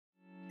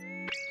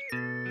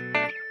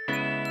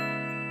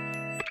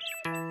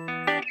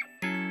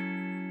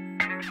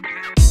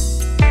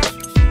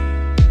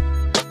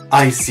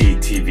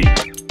ICTV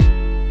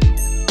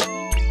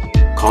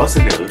ขอเส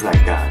นอรา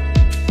ยการ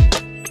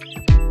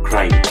ใคร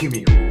ที่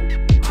มีหู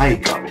ให้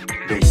เขา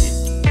ได้ยิน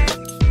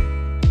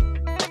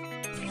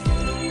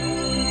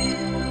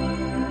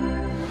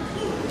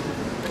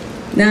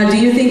Now, do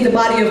you think the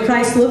body of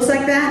Christ looks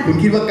like that? คุณ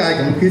คิดว่ากาย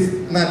ของคริสต์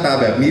หน้าตา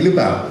แบบนี้หรือเป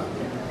ล่า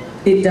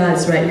It does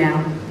right now.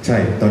 ใช่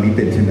ตอนนี้เ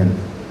ป็นเช่นนั้น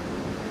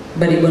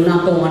But it will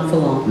not go on for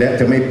long. และ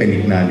จะไม่เป็น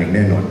อีกนานอย่างแ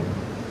น่นอน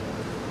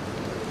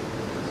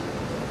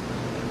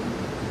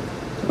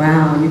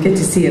Wow, you get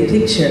to see a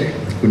picture.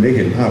 คุณได้เ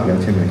ห็นภาพแล้ว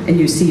ใช่ไหม And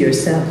you see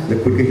yourself. และ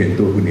คุณก็เห็น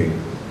ตัวคุณเอง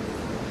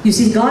You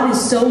see, God is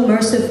so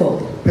merciful.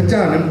 พระเจ้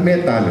านั้นเม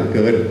ตตาเหลือเ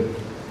กิน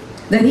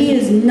That He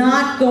is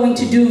not going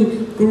to do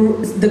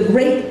the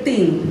great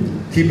thing.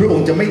 ที่พระอง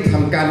ค์จะไม่ท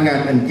ำการงาน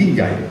อันยิ่งใ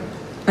หญ่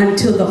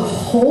Until the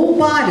whole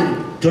body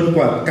จนก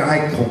ว่ากาย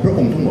ของพระอ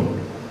งค์ทั้งหมด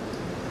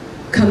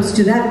comes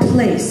to that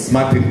place ม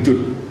าถึง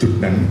จุด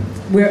นั้น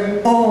where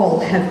all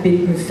have been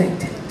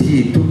perfected. ที่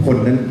ทุกคน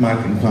นั้นมา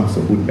ถึงความส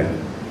มบูรณ์แบบ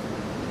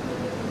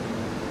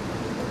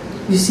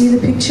You see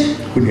the picture?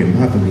 คุณเห็นภ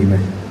าพตรงนี้ไหม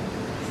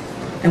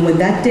And when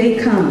that day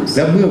comes, แ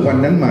ละเมื่อวัน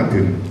นั้นมา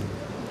ถึง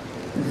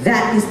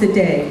that is the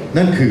day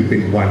นั่นคือเป็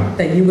นวัน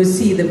that you will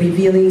see the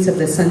revealings of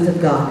the sons of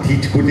God. ที่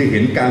คุณจะเห็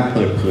นการเ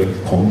ปิดเผย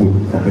ของบุตร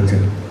ของพระเจ้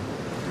า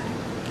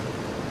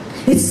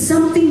It's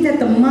something that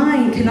the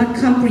mind cannot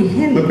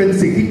comprehend. มันเป็น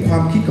สิ่งที่ควา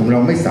มคิดของเรา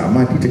ไม่สาม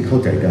ารถที่จะเข้า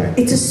ใจได้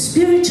It's a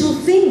spiritual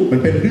thing. มั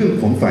นเป็นเรื่อง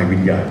ของฝ่ายวิ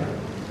ญญาณ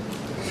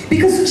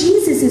Because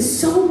Jesus is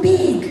so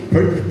big. พร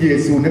ะเย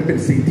ซูนั้นเป็น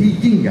สิ่งที่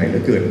ยิ่งใหญ่เหลื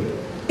อเกิน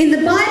In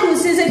the Bible it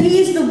says that He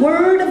is the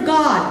Word of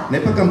God. ใน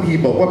พระคัมภีร์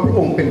บอกว่าพระอ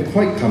งค์เป็นถ้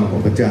อยคำขอ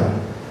งพระเจ้า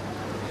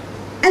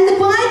And the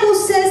Bible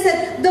says that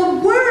the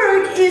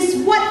Word is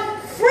what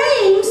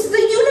frames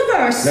the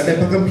universe. และใน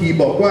พระคัมภีร์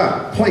บอกว่า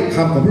ถ้อยค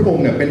ำของพระอง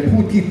ค์เนี่ยเป็น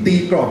ผู้ที่ตี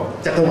กรอบ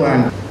จักรวาล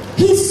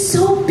He's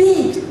so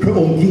big. พระอ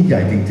งค์ยิ่งให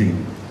ญ่จริง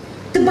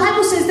The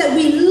Bible says that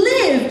we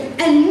live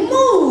and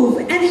move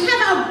and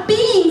have our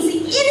beings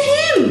in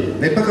Him.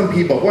 ๆในพระคัมภี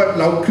ร์บอกว่า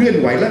เราเคลื่อน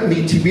ไหวและมี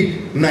ชีวิต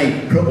ใน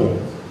พระองค์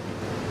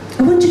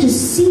I want you to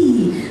see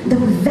the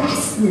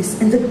vastness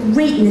and the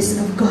greatness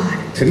of God.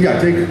 ฉันอยาก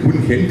ให้คุณ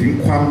เห็นถึง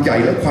ความใหญ่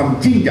และความ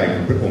ยิ่งใหญ่ข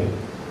องพระองค์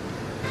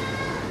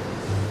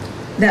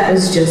That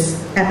was just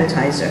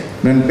appetizer.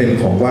 นั่นเป็น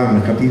ของว่างน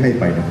ะครับที่ให้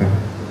ไปนะครับ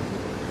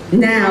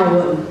Now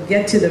we'll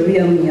get to the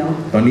real meal.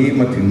 ตอนนี้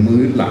มาถึงมื้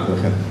อหลักแล้ว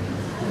ครับ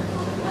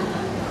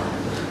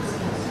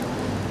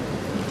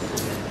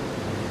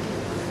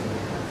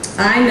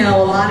I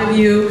know a lot of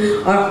you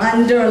are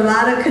under a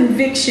lot of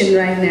conviction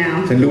right now.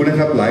 ฉันรู้นะค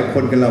รับหลายค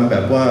นกำลังแบ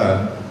บว่า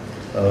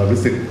รู้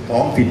สึกท้อ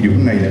งผิดอยู่ข้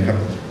างในนะครับ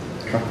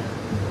ครับ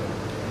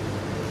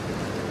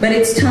But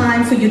it's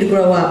time for you to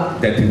grow up.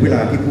 แต่ถึงเวล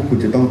าที่พวกคุณ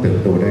จะต้องเติบ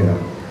โตได้แล้ว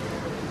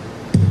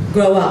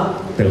Grow up.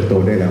 เติบโต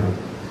ได้แล้ว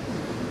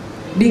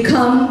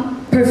Become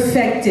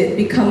perfected.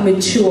 Become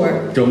mature.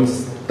 จง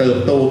เติบ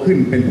โตขึ้น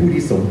เป็นผู้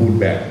ที่สมบูรณ์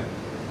แบบ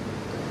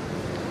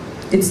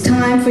It's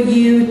time for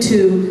you to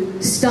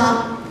stop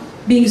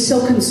being so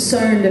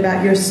concerned about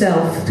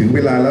yourself. ถึงเว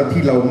ลาแล้ว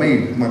ที่เราไม่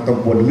มากัง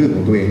วลเรื่องข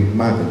องตัวเอง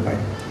มากเกินไป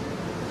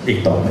อีก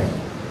ต่อไป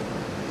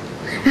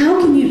How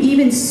can you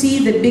even see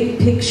the big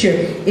picture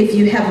if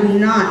you have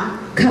not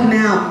come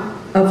out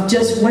of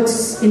just what's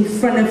in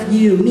front of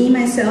you, me,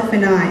 myself,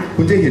 and I?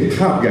 คุณจะเห็นภ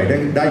าพใหญ่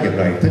ได้อย่าง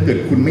ไรถ้าเกิด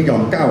คุณไม่ยอ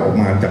มก้าวออก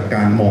มาจากก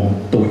ารมอง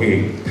ตัวเอง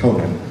เท่า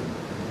นั้น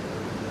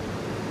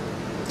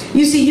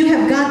You see, you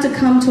have got to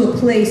come to a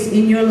place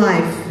in your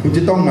life. คุณจ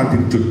ะต้องมาถึ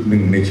งจุดหนึ่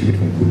งในชีวิต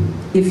ของคุณ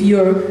If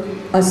you're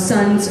a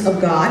sons of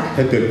God,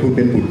 ถ้าเกิดคุณเ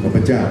ป็นบุตรของพ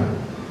ระเจ้า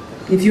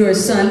if you're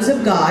a sons of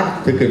God,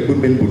 ถ้าเกิดคุณ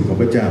เป็นบุตรของ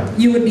พระเจ้า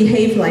you would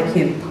behave like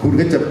Him. คุณ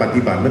ก็จะป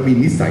ฏิบัติและมี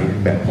นิสัย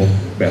แบบ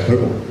พระ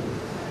องค์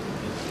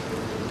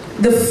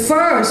The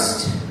first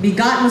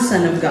begotten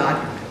Son of God,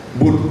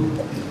 บุตร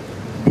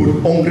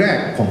องค์แรก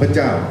ของพระเ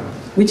จ้า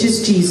which is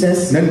Jesus,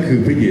 นั่นคือ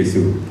พระเย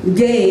ซู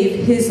gave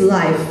His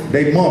life ไ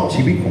ด้มอบ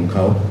ชีวิตของเข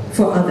า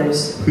for others.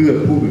 เพื่อ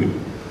ผู้อื่น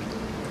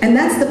And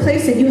that's the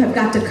place that you have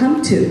got to come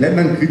to. และ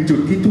นั่นคือจุด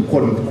ที่ทุกค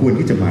นควร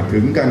ที่จะมาถึ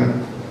งกัน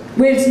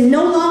Where it's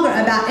no longer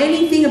about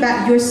anything about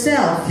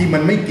yourself. ที่มั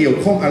นไม่เกี่ยว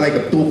ข้องอะไร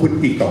กับตัวคุณ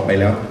อีกต่อไป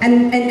แล้ว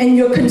And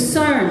your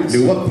concerns. ห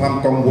รือว่าความ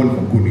กังวลข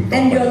องคุณอีกต่อไป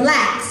And your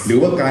lacks. หรือ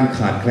ว่าการข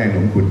าดแคลนข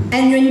องคุณ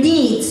And your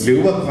needs. หรือ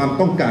ว่าความ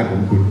ต้องการขอ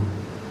งคุณ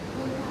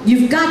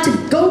You've got to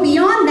go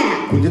beyond that.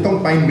 คุณจะต้อง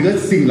ไปเหนือ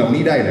สิ่งเหล่า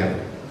นี้ได้แล้ว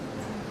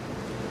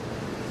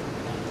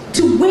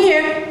To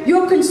where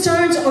your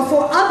concerns are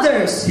for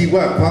others. ที่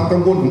ว่าความกั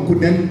งวลของคุณ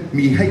นั้น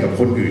มีให้กับ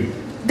คนอื่น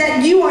That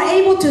you are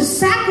able to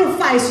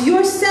sacrifice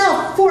yourself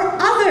for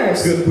others.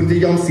 เพื่อคุณจะ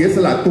ยอมเสียส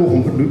ละตัวขอ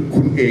ง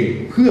คุณเอง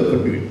เพื่อค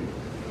นอื่น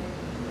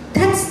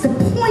That's the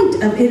point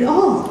of it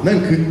all. นั่น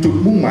คือจุด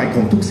มุ่งหมายข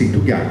องทุกสิ่ง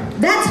ทุกอย่าง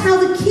That's how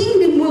the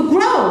kingdom will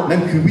grow. นั่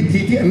นคือวิธี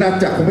ที่อาณา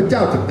จักรของพระเจ้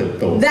าจะเติบ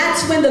โต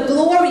That's when the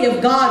glory of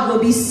God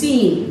will be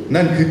seen.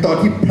 นั่นคือตอน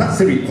ที่พระ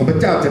สิริของพระ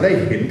เจ้าจะได้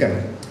เห็นกัน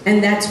And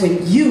that's when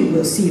you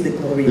will see the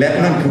glory of God. และ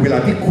นั่นคือเวลา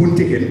ที่คุณ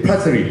จะเห็นพระ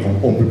สิริของ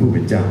องค์พระผู้เ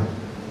ป็นเจ้า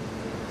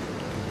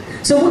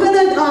So we're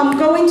going to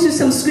go into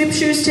some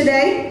scriptures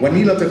today. วัน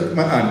นี้เราจะ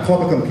มาอ่านข้อ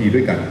พระคัมภีร์ด้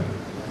วยกัน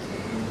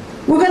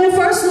We're going to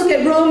first look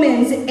at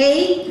Romans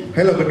 8 ใ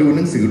ห้เรามาดูห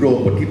นังสือโรม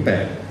บทที่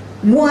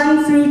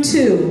 1 through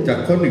 8 จาก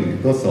ข้อ 1 ถึง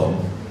ข้อ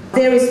 2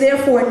 There is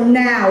therefore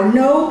now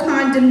no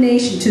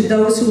condemnation to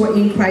those who are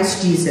in Christ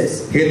Jesus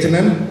เหตุฉะ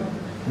นั้น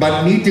บัด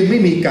นี้จึงไม่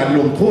มีการล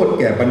งโทษ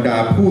แก่บรรดา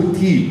ผู้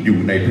ที่อยู่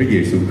ในพระเย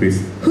ซูคริส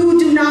ต์ who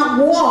do not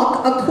walk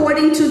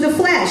according to the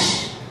flesh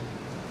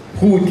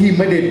ผู้ที่ไ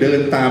ม่ได้เดิน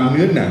ตามเ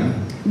นื้อหนัง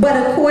but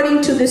according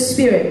to the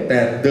Spirit แต่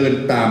เดิน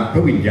ตามพร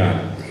ะวิญญาณ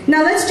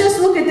Now let's just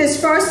look at this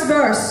first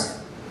verse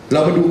เร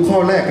ามาดูข้อ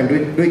แรกกัน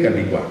ด้วยกัน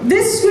ดีกว่า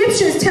This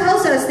scripture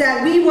tells us that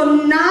we will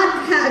not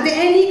have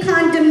any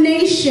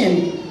condemnation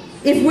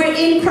if we're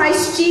in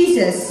Christ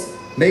Jesus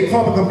ในข้อ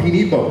พระคัมภีร์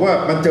นี้บอกว่า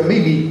มันจะไม่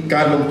มีก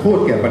ารลงโทษ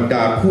แก่บรรด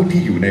าผู้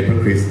ที่อยู่ในพระ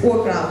คริสต์ or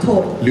กล่าวโท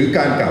ษ หรือก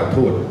ารกล่าวโท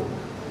ษ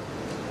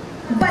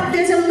But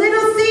there's a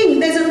little thing,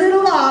 there's a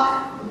little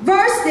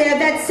verse there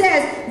that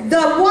says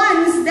the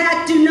ones that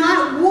do not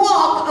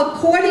walk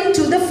according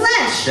to the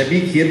flesh แต่มี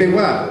เขียนไว้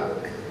ว่า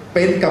เ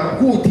ป็นกับ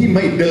ผู้ที่ไ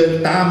ม่เดิน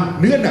ตาม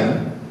เนื้อหนัง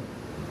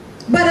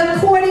but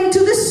according to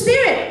the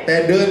Spirit แต่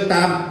เดินต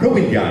ามพระ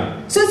วิญญาณ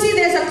So see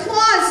there's a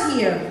clause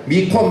here มี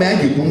ข้อแม้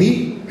อยู่ตรงนี้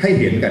ให้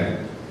เห็นกัน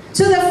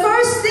So the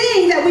first thing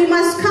that we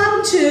must come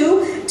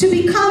to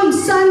become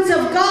sons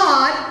of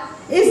God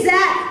is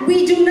that we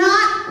do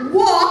not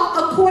walk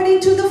according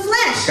to the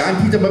flesh การ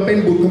ที่จะมาเป็น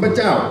บุตรของพระเ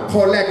จ้าข้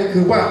อแรกก็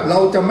คือว่าเรา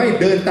จะไม่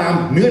เดินตาม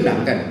เนื้อหนัง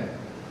กัน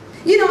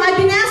You know I've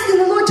been asking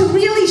the Lord to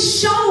really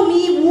show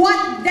me what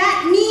that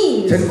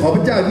means ฉันขอพร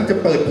ะเจ้าที่จะ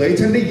เปิดเผย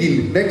ฉันได้ยิน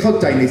ได้เข้า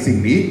ใจในสิ่ง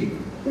นี้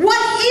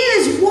What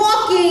is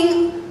walking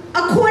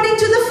according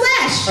to the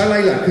flesh อะไร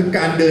ล่ะคือก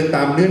ารเดินต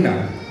ามเนื้อหนัง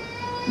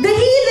The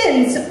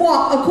heathens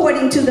walk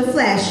according to the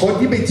flesh คน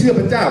ที่ไม่เชื่อ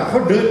พระเจ้าเขา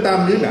เดินตาม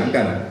เนื้อหนัง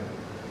กัน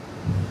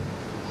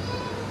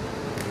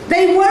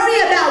They worry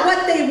about what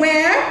they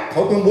wear เข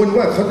ากังวล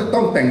ว่าเขาจะต้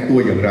องแต่งตัว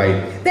อย่างไร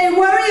They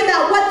worry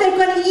about what they're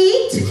going to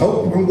eat เขา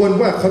กังวล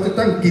ว่าเขาจะ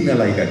ต้องกินอะ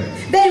ไรกัน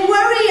They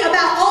worry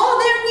about all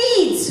their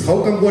needs เขา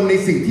กังวลใน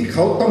สิ่งที่เข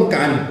าต้องก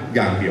ารอ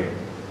ย่างเดียว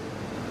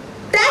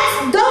That's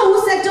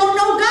those that don't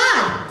know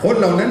God คน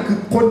เหล่านั้นคือ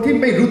คนที่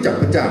ไม่รู้จัก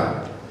พระเจ้า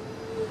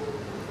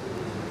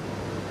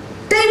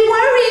They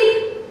worry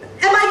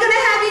Am I going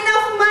to have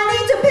enough money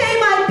to pay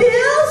my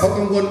bills เขา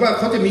กังวลว่าเ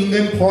ขาจะมีเงิ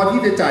นพอ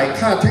ที่จะจ่าย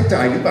ค่าใช้จ่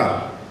ายหรือเปล่า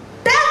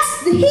That's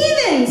the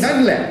heathens นั่น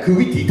แหละคือ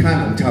วิถีทาง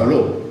ของชาวโล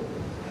ก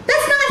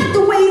That's not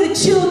the way the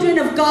children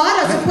of God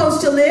are supposed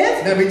to live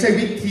นั่นไม่ใช่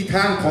วิธีท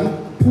างของ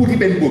ผู้ที่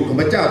เป็นบุตรของ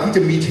พระเจ้าที่จ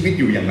ะมีชีวิต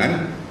อยู่อย่างนั้น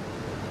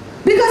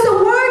Because the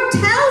word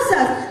tells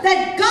us that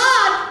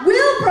God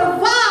will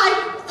provide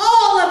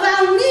all of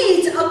our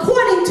needs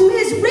according to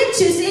His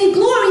riches in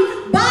glory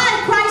by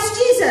Christ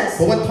Jesus เ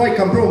พราะว่าถ้อยค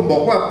ำพระองค์บอ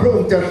กว่าพระอ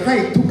งค์จะให้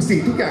ทุกสิ่ง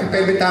ทุกอย่างเป็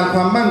นไปตามคว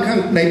ามมั่งคั่ง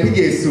ในพระเ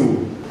ยซู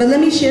But let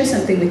me share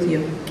something with you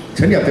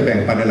ฉันอยากจะแบ่ง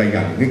ปันอะไรอ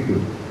ย่างให้คุณ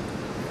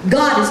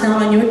God is not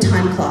on your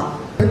time clock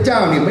พระเจ้า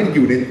เนี่ยไม่ได้อ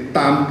ยู่ในต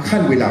ามขั้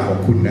นเวลาของ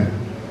คุณนะ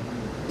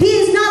He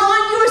is not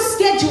on your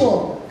schedule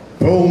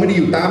พระองค์ไม่ได้อ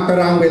ยู่ตามตา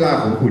รางเวลา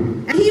ของคุณ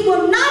He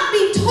will not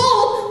be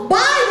told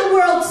by the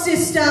world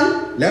system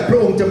และพระ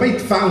องค์จะไม่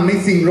ฟังใน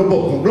สิ่งระบ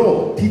บของโลก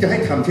ที่จะให้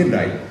ทำเช่นไ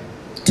ร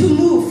to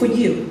move for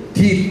you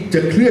ที่จ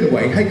ะเคลื่อนไหว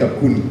ให้กับ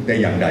คุณแต่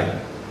อย่างใด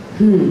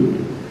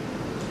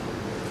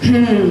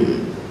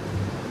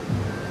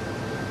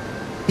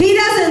He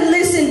doesn't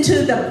listen to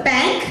the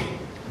bank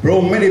พระอ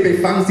งค์ไม่ได้ไป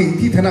ฟังสิ่ง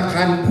ที่ธนาค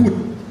ารพูด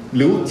ห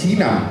รือชี้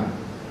น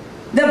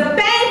ำ The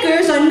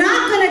bankers are not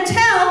going to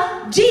tell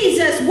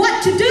Jesus what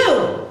to do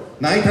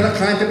นายธนา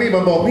คารจะไม่ม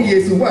าบอกพระเย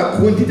ซูว่าค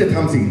วรที่จะท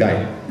ำสิ่งใด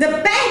The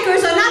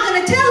bankers are not going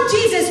to tell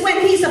Jesus when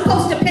He's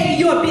supposed to pay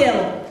your bill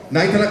น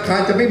ายธนาคาร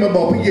จะไม่มาบ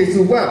อกพระเยซู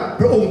ว่า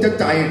พระองค์จะ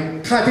จ่าย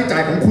ค่าใช้จ่า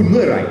ยของคุณเ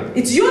มื่อไหร่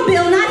It's your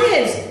bill not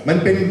His มัน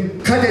เป็น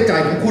ค่าใช้จ่า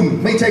ยของคุณ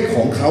ไม่ใช่ข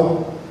องเขา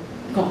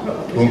ข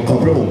อง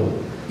พระองค์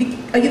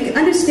Are you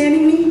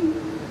understanding me?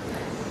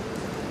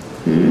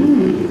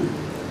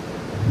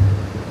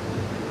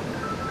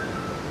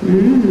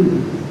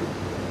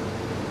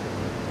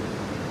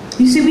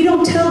 You see, we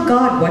don't tell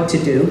God what to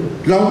do.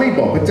 เราไม่บ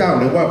อกพระเจ้า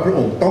นะว่าพระอ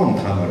งค์ต้อง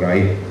ทำอะไร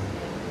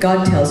God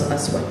tells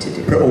us what to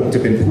do. พระองค์จะ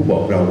เป็นผู้บอ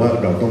กเราว่า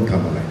เราต้องท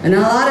ำอะไร And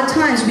a lot of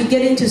times we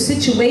get into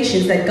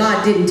situations that God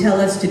didn't tell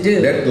us to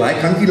และ do. หลาย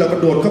ครั้งที่เรากร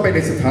ะโดดเข้าไปใน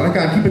สถานก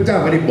ารณ์ที่พระเจ้า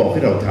ไม่ได้บอกใ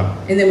ห้เราท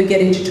ำ And then we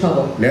get into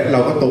trouble. และเรา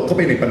ก็ตกเข้าไ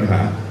ปในปัญหา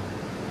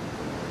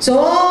So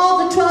all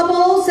the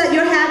troubles that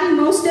you're having,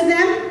 most of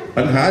them,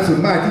 ปัญหาส่วน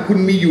มากที่คุณ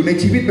มีอยู่ใน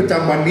ชีวิตประจ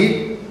ำวันนี้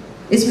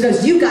it's because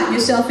you got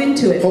yourself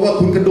into เพราะ it. ว่า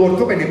คุณกระโดดเ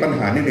ข้าไปในปัญห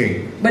านั่นเอง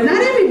But not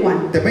everyone.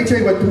 แต่ไม่ใช่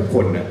ว่าทุกค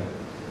นนะ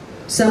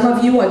Some of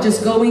you are just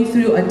going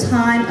through a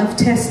time of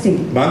testing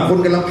บางคน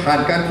กำลังผ่าน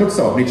การทดส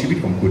อบในชีวิต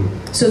ของคุณ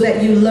so that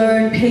you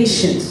learn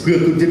patience. เพื่อ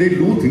คุณจะได้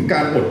รู้ถึงก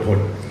ารอดทน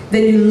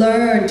Then you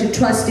learn to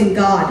trust in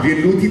God เรียน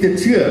รู้ที่จะ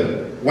เชื่อ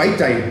ไว้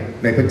ใจ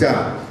ในพระเจ้า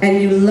and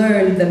you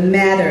learn the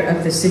matter of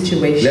the และ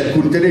situation.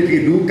 คุณจะได้เรี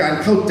ยนรู้การ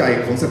เข้าใจ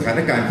ของสถาน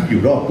การณ์ที่อ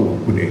ยู่รอบตัวขอ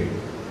งคุณเอง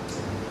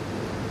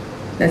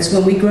That's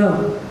when we grow.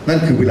 นั่น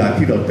คือเวลา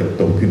ที่เราเติบ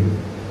โตขึ้น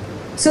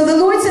So the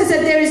Lord says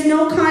that there is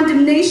no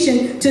condemnation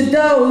to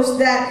those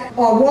that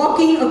are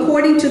walking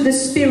according to the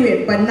Spirit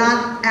but not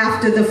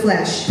after the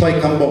flesh. ถ้อย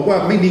คำบอกว่า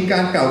ไม่มีกา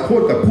รกล่าวโท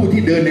ษกับผู้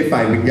ที่เดินในฝ่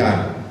ายวิญญาณ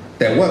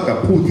แต่ว่ากับ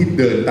ผู้ที่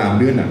เดินตาม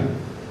เนื้อหนัง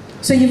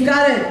So you've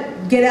got to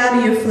get out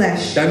of your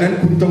flesh. ดังนั้น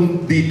คุณต้อง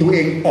ดีตัวเอ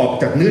งออก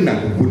จากเนื้อหนัง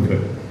ของคุณเถิ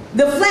ด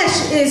The flesh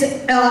is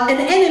an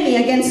enemy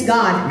against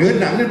God. เนื้อ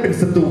หนังนั้นเป็น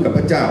ศัตรูกับพ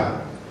ระเจ้า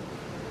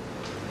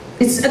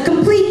It's a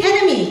complete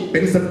enemy. เ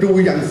ป็นศัตรู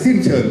อย่างสิ้น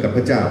เชิงกับพ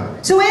ระเจ้า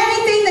So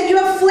anything that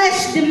your flesh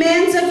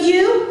demands of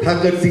you, ถ้า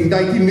เกิดสิ่งใด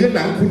ที่เนื้อห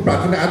นังคุณปรา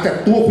รถนาจาก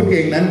ตัวคุณเอ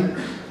งนั้น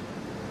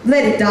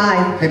let it die.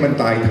 ให้มัน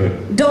ตายเถิด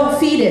Don't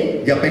feed it.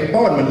 อย่าไป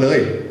ป้อนมันเลย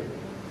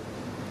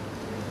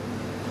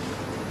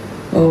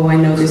Oh, I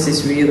know this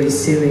is really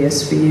serious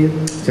for you.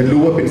 ฉันรู้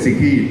ว่าเป็นสิ่ง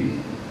ที่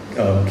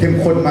เข้ม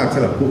ข้นมากส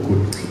ำหรับพวกคุณ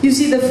You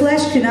see, the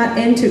flesh cannot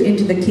enter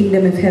into the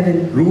kingdom of heaven.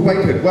 รู้ไว้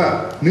เถิดว่า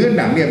เนื้อห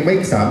นังเนี่ยไม่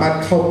สามารถ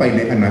เข้าไปใ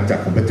นอาณาจัก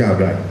รของพระเจ้า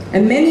ได้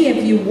And many of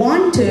you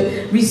want to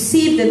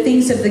receive the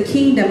things of the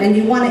kingdom and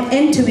you want to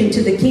enter into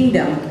the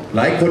kingdom. ห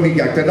ลายคน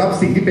อยากจะรับ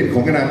สิ่งที่เป็นข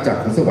องอาณาจักร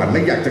ของสวรรค์แล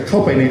ะอยากจะเข้า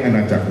ไปในอาณ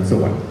าจักรของส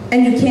วรรค์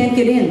And you can't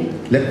get in.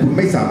 และคุณไ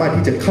ม่สามารถ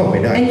ที่จะเข้าไป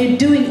ได้ And you're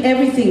doing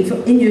everything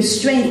in your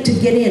strength to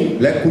get in.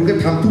 และคุณก็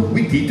ทำทุก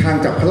วิถีทาง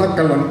จากพละ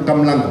ก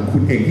ำลังของคุ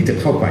ณเองที่จะ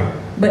เข้าไป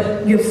But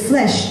your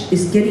flesh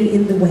is getting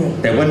in the way.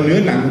 แต่ว่าเนื้อ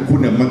หนังของคุณ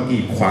เนี่ยมากี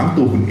ดขวาง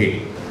ตัวคุณเอง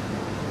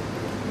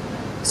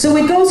So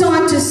it goes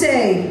on to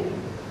say,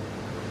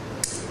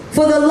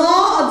 For the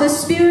law of the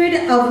Spirit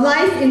of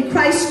life in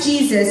Christ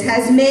Jesus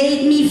has made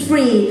me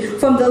free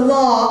from the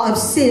law of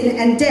sin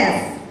and death.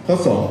 ข้อ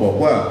 2 บอก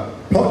ว่า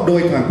เพราะโด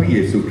ยทางพระเย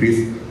ซูคริส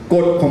ต์ก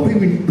ฎของ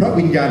พระ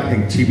วิญญาณแห่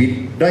งชีวิต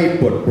ได้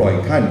ปลดปล่อย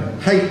ท่าน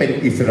ให้เป็น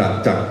อิสระ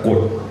จากกฎ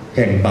แ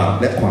ห่งบาป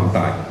และความต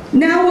าย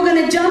Now we're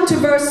going to jump to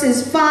verses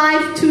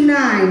 5 to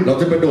 9. เรา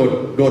จะไปโ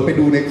ดดไป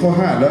ดูในข้อ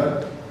 5 แล้ว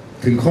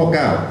ถึงข้อ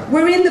 9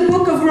 We're in the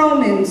book of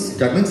Romans.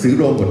 จากหนังสือ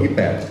โรมบทที่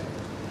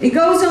 8 It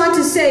goes on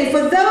to say,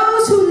 For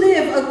those who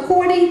live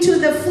according to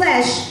the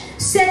flesh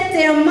set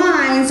their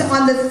minds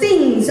on the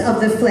things of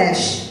the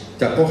flesh.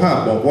 จากข้อ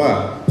 5 บอกว่า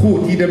ผู้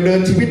ที่ดำเนิน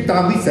ชีวิตตา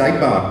มวิสัย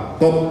บาป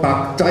ก็ปัก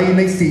ใจใ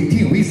นสิ่ง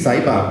ที่วิสัย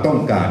บาปต้อง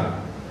การ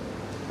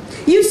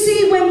You see,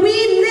 when we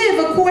live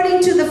according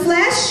to the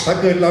flesh, ถ้า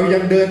เกิดเรายั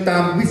งเดินตา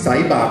มวิสัย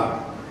บาป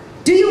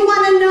do you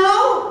want to know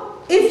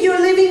if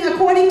you're living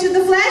according to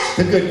the flesh?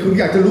 ถ้าเกิดคุณ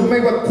อยากจะรู้ไหม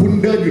ว่าคุณ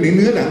เดินอยู่ในเ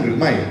นื้อหนังหรือ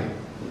ไม่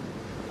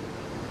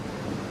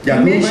อยาก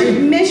รู้ไหม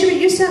Measure it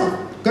yourself.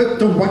 ก็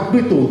จะวัดด้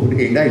วยตัวคุณเ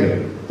องได้เลย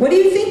What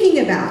are you thinking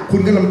about? คุ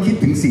ณกำลังคิด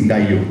ถึงสิ่งใด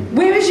อยู่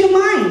Where is your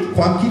mind? ค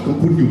วามคิดของ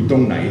คุณอยู่ตร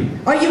งไหน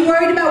Are you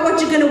worried about what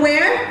you're going to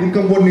wear? คุณ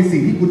กังวลในสิ่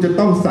งที่คุณจะ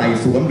ต้องใส่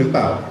สวมหรือเป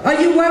ล่า Are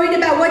you worried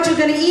about what you're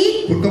going to eat?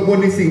 คุณกังวล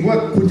ในสิ่งว่า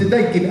คุณจะได้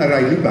กินอะไร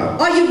หรือเปล่า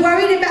Are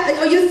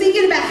you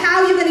thinking about how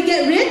you're going to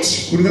get rich?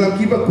 คุณกำลัง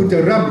คิดว่าคุณจะ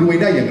ร่ำรวย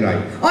ได้อย่างไร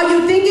Are you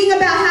thinking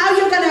about how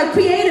you're going to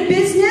create a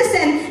business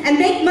and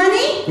make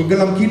money? คุณก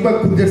ำลังคิดว่า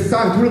คุณจะสร้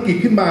างธุรกิจ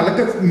ขึ้นมาแล้ว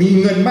ก็มี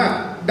เงินมาก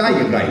ได้อ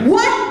ย่างไร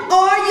What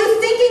are you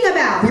thinking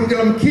about? คุณก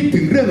ำลังคิดถึ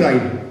งเรื่องอะไร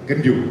กัน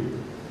อยู่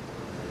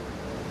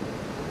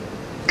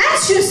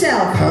Ask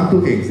yourself. ถามตั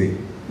วเองสิ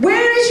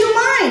Where is your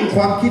mind? ค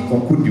วามคิดขอ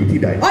งคุณอยู่ที่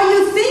ใด Are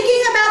you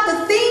thinking about the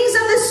things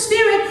of the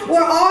Spirit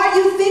or are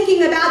you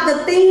thinking about the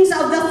things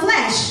of the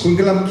flesh? คุณ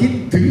กำลังคิด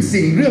ถึง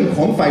สิ่งเรื่องข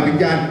องฝ่ายวิญ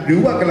ญาณหรือ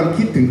ว่ากำลัง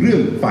คิดถึงเรื่อง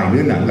ฝ่ายเ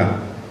นื้อหนังล่ะ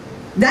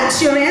That's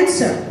your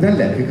answer. นั่นแ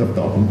หละคือคำต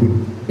อบของคุณ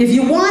If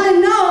you want to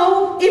know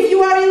if you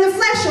are in the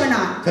flesh or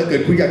not. ถ้าเกิ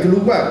ดคุณอยากจะ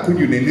รู้ว่าคุณ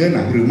อยู่ในเนื้อห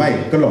นังหรือไม่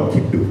ก็ลอง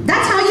คิดดู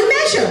That's how you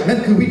measure. นั่น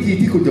คือวิธี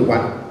ที่คุณจะวั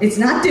ด It's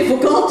not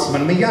difficult. มั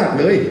นไม่ยาก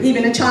เลย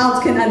Even a child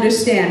can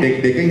understand. เ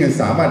ด็กๆก็ยัง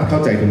สามารถเข้า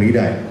ใจตรงนี้ไ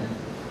ด้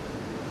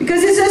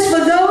Because it says,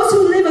 For those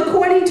who live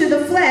according to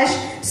the flesh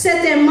set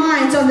their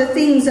minds on the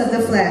things of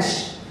the flesh.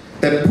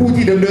 แต่ผู้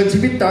ที่ดำเนินชี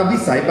วิตตามวิ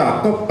สัยบาป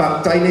ก็ปัก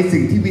ใจใน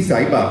สิ่งที่วิสั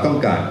ยบาปต้อง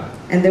การ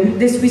And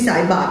this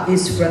visaiba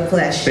is from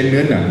flesh. เป็นเ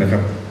นื้อหนังนะครั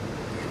บ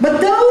But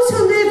those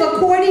who live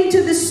according to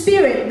the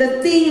Spirit, the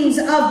things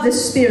of the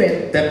Spirit.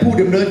 แต่ผู้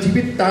ดำเนินชี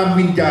วิตตาม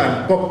วิญญาณ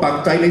ก็ปัก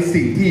ใจใน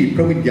สิ่งที่พ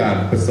ระวิญญาณ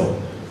ประสงค์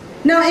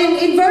Now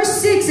in verse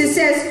 6 it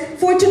says,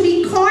 For to be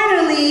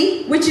carnally,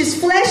 which is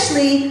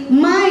fleshly,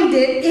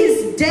 minded is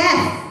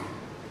death.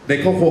 ใน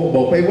ข้อ 6 บ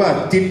อกไปว่า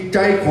จิตใจ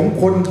ของ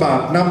คนบา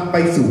ปนำไป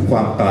สู่คว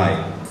ามตาย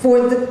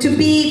To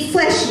be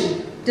fleshy.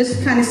 Just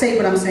kind of say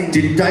what I'm saying.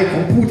 จิตใจขอ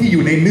งผู้ที่อ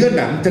ยู่ในเนื้อ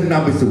หนังจะน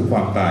ำไปสู่คว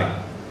ามตาย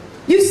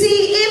You see,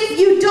 if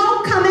you don't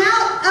come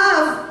out of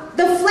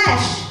the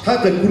flesh, ถ้า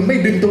เกิดคุณไม่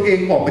ดึงตัวเอง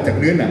ออกมาจาก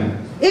เนื้อหนัง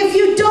if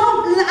you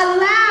don't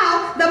allow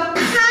the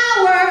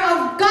power of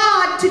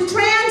God to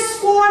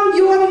transform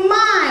your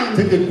mind,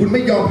 ถ้าเกิดคุณไ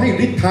ม่ยอมให้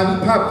ฤทธานุ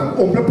ภาพของ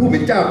องค์พระผู้เป็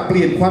นเจ้าเป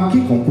ลี่ยนความคิ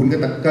ดของคุณ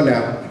ก็แล้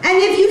ว and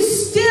if you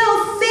still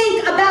think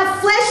about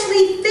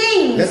fleshly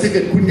และ things, ถ้าเ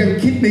กิดคุณยัง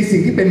คิดในสิ่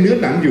งที่เป็นเนื้อ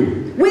หนังอยู่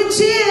which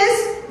is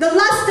the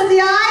lust of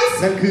the eyes,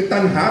 นั่นคือตั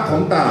ณหาขอ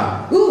งตา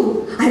ooh,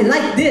 I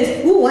like this,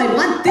 ooh, I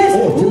want this,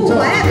 Oh,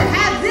 ooh, I have to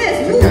have this,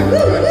 ooh,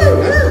 ooh, ooh,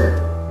 ooh.